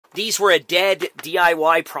These were a dead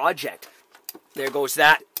DIY project. There goes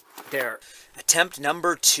that there. Attempt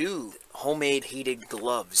number 2. Homemade heated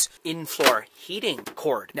gloves. In-floor heating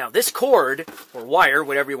cord. Now this cord, or wire,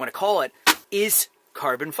 whatever you want to call it, is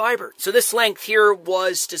carbon fiber. So this length here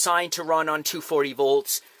was designed to run on 240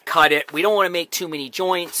 volts. Cut it. We don't want to make too many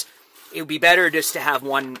joints. It would be better just to have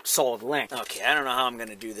one solid length. Okay, I don't know how I'm going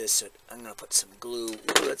to do this. So I'm going to put some glue.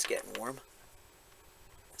 Ooh, that's getting warm.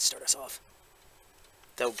 Let's start us off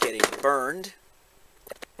without getting burned.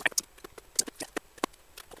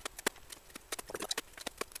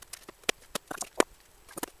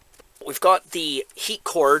 We've got the heat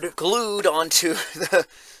cord glued onto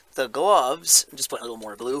the gloves. I'm just putting a little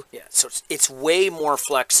more glue. Yeah, so it's way more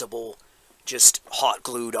flexible just hot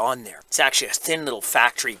glued on there. It's actually a thin little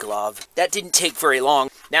factory glove. That didn't take very long.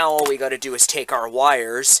 Now all we got to do is take our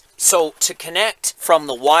wires. So to connect from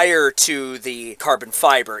the wire to the carbon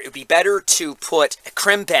fiber, it would be better to put a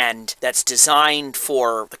crimp end that's designed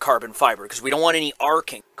for the carbon fiber because we don't want any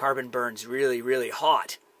arcing. Carbon burns really, really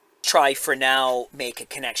hot. Try for now make a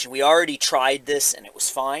connection. We already tried this and it was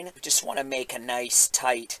fine. We just want to make a nice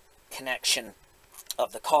tight connection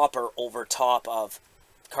of the copper over top of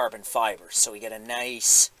carbon fiber, so we get a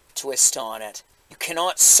nice twist on it. You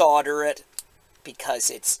cannot solder it because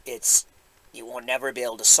you will never be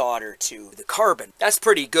able to solder to the carbon. That's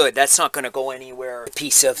pretty good. That's not going to go anywhere. A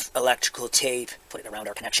piece of electrical tape, put it around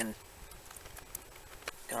our connection.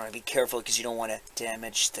 You want to be careful because you don't want to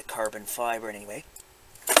damage the carbon fiber anyway.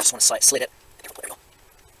 I just want to slit it. There you go.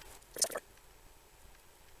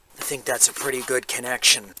 I think that's a pretty good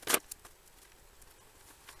connection.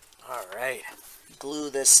 All right.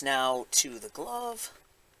 Glue this now to the glove.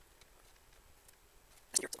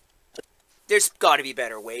 There's got to be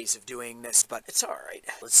better ways of doing this, but it's all right.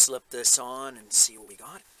 Let's slip this on and see what we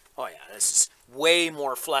got. Oh yeah, this is way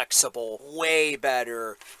more flexible, way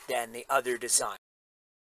better than the other design.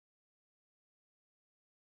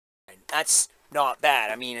 That's not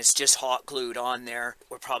bad. I mean, it's just hot glued on there.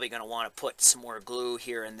 We're probably going to want to put some more glue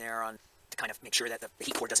here and there on to kind of make sure that the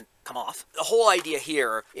heat cord doesn't come off. The whole idea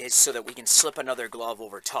here is so that we can slip another glove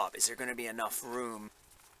over top. Is there going to be enough room?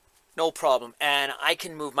 No problem. And I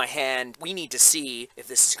can move my hand. We need to see if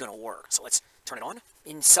this is going to work. So let's turn it on.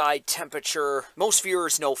 Inside temperature. Most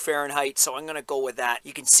viewers know Fahrenheit, so I'm going to go with that.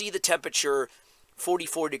 You can see the temperature,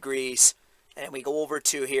 44 degrees. And we go over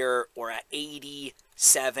to here, we're at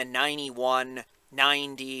 87, 91,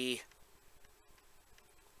 90,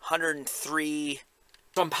 103.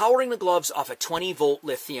 So I'm powering the gloves off a 20-volt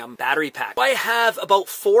lithium battery pack. I have about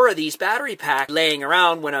 4 of these battery packs laying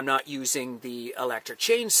around when I'm not using the electric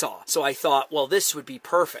chainsaw. So I thought, well, this would be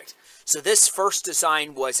perfect. So this first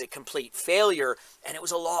design was a complete failure, and it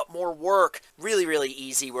was a lot more work. Really, really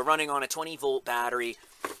easy. We're running on a 20-volt battery,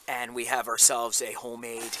 and we have ourselves a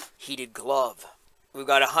homemade heated glove. We've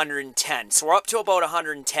got 110. So we're up to about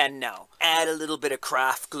 110 now. Add a little bit of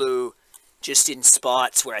craft glue just in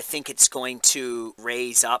spots where I think it's going to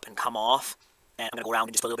raise up and come off. And I'm going to go around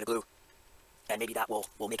and just put a little bit of glue. And maybe that will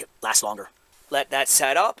make it last longer. Let that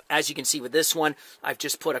set up. As you can see with this one, I've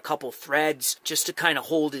just put a couple threads just to kind of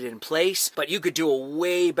hold it in place. But you could do a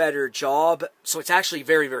way better job. So it's actually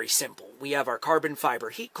very, very simple. We have our carbon fiber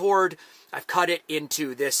heat cord. I've cut it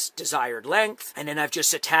into this desired length. And then I've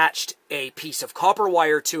just attached a piece of copper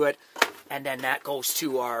wire to it. And then that goes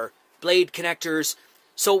to our blade connectors.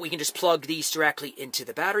 So we can just plug these directly into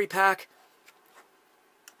the battery pack.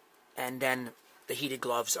 And then the heated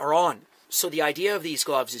gloves are on. So the idea of these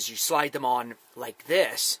gloves is you slide them on like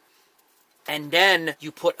this, and then you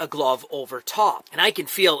put a glove over top. And I can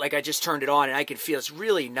feel, like I just turned it on, and I can feel it's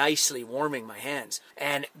really nicely warming my hands.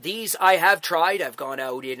 And these I have tried. I've gone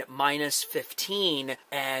out in -15,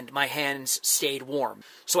 and my hands stayed warm.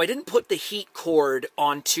 So I didn't put the heat cord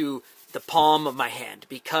onto the palm of my hand,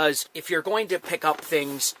 because if you're going to pick up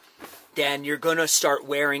things, then you're going to start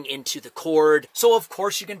wearing into the cord. So of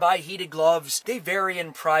course you can buy heated gloves. They vary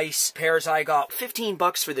in price. Pairs I got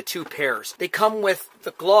 $15 for the 2 pairs. They come with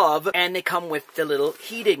the glove and they come with the little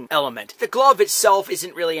heating element. The glove itself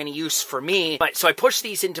isn't really any use for me, but so I push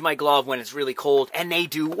these into my glove when it's really cold and they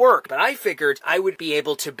do work. But I figured I would be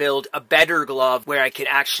able to build a better glove where I could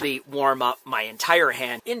actually warm up my entire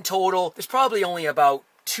hand. In total, there's probably only about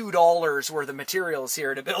 $2 worth of materials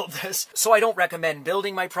here to build this. So I don't recommend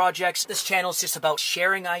building my projects. This channel is just about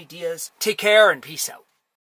sharing ideas. Take care and peace out.